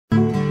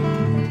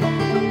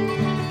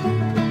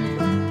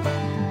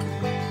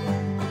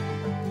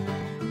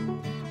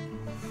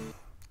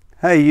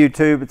Hey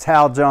YouTube, it's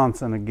Hal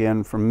Johnson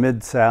again from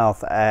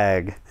Mid-South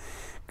Ag.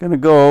 Going to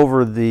go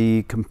over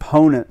the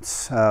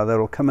components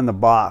that'll come in the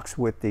box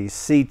with the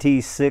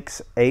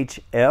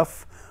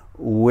CT6HF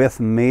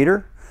with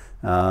meter.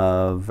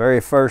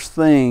 Very first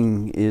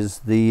thing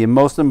is the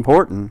most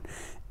important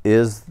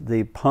is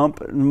the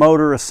pump and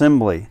motor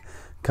assembly.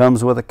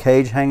 Comes with a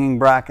cage hanging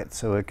bracket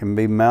so it can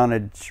be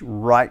mounted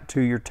right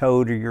to your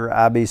tote or your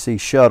IBC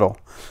shuttle.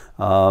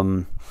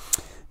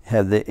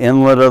 Have the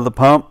inlet of the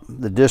pump,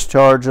 the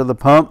discharge of the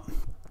pump,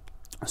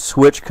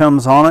 switch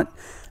comes on it,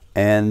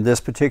 and this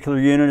particular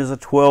unit is a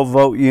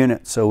 12-volt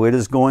unit, so it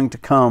is going to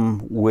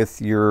come with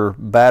your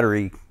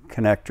battery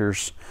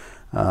connectors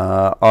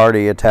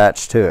already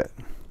attached to it.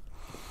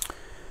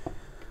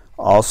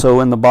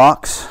 Also in the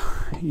box,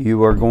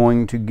 you are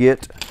going to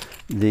get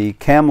the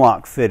cam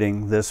lock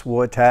fitting. This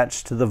will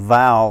attach to the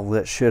valve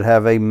that should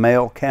have a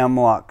male cam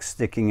lock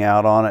sticking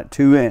out on it,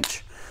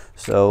 2-inch.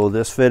 So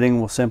this fitting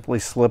will simply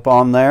slip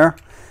on there.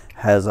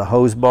 Has a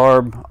hose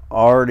barb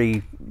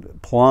already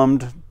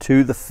plumbed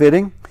to the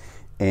fitting,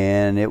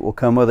 and it will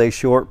come with a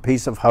short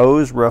piece of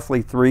hose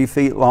roughly 3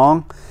 feet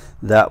long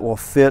that will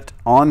fit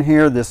on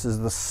here. This is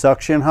the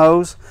suction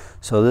hose,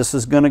 so this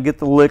is going to get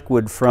the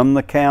liquid from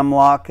the cam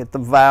lock at the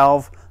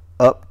valve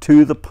up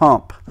to the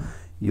pump.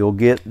 You'll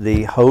get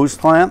the hose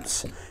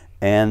clamps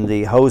and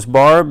the hose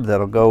barb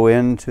that'll go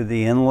into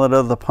the inlet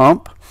of the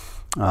pump.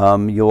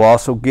 You'll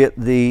also get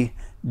the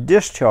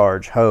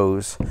discharge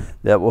hose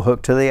that will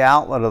hook to the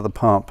outlet of the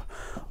pump.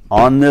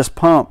 On this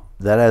pump,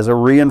 that has a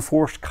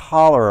reinforced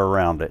collar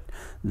around it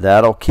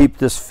that'll keep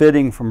this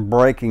fitting from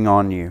breaking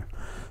on you.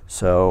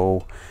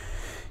 So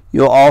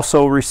you'll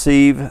also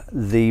receive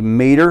the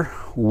meter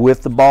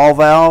with the ball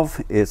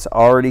valve. It's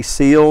already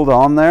sealed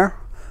on there,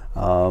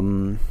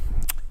 and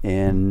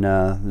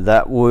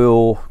that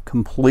will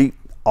complete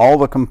all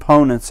the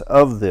components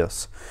of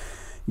this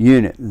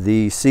unit.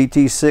 The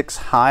CT6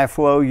 high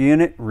flow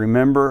unit,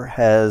 remember,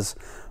 has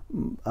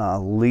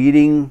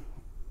leading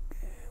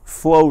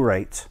flow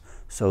rates.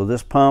 So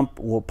this pump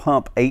will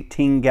pump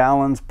 18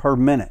 gallons per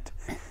minute.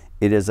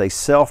 It is a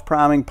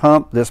self-priming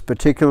pump. This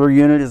particular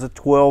unit is a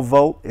 12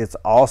 volt. It's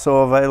also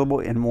available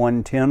in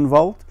 110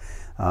 volt.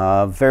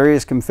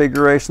 Various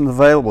configurations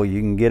available. You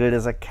can get it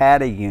as a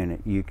caddy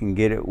unit. You can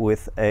get it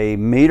with a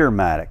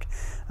meter-matic.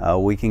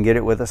 We can get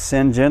it with a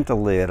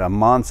Syngenta lid, a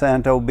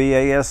Monsanto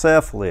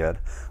BASF lid.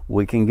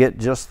 We can get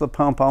just the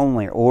pump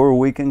only, or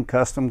we can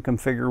custom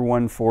configure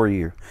one for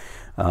you.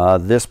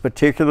 This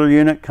particular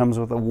unit comes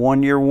with a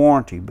 1-year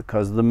warranty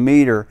because the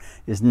meter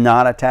is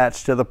not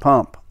attached to the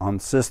pump. On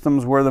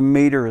systems where the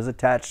meter is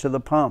attached to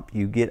the pump,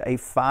 you get a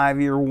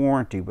 5-year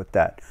warranty with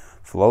that.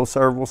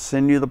 Flowserve will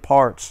send you the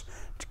parts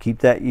to keep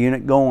that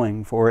unit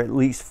going for at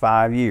least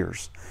 5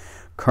 years.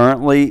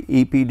 Currently,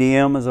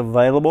 EPDM is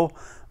available.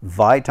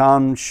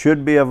 Viton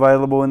should be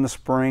available in the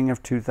spring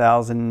of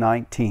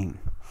 2019.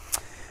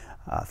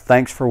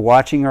 Thanks for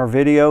watching our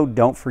video.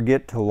 Don't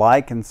forget to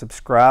like and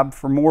subscribe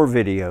for more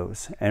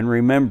videos. And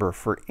remember,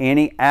 for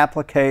any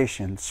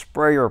application,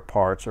 sprayer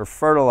parts, or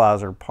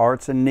fertilizer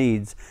parts and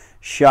needs,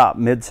 shop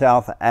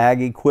Mid-South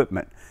Ag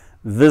Equipment.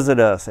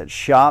 Visit us at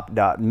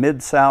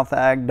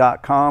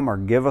shop.midsouthag.com or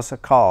give us a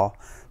call.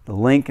 The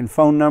link and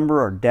phone number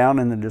are down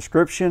in the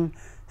description.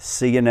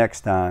 See you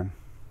next time.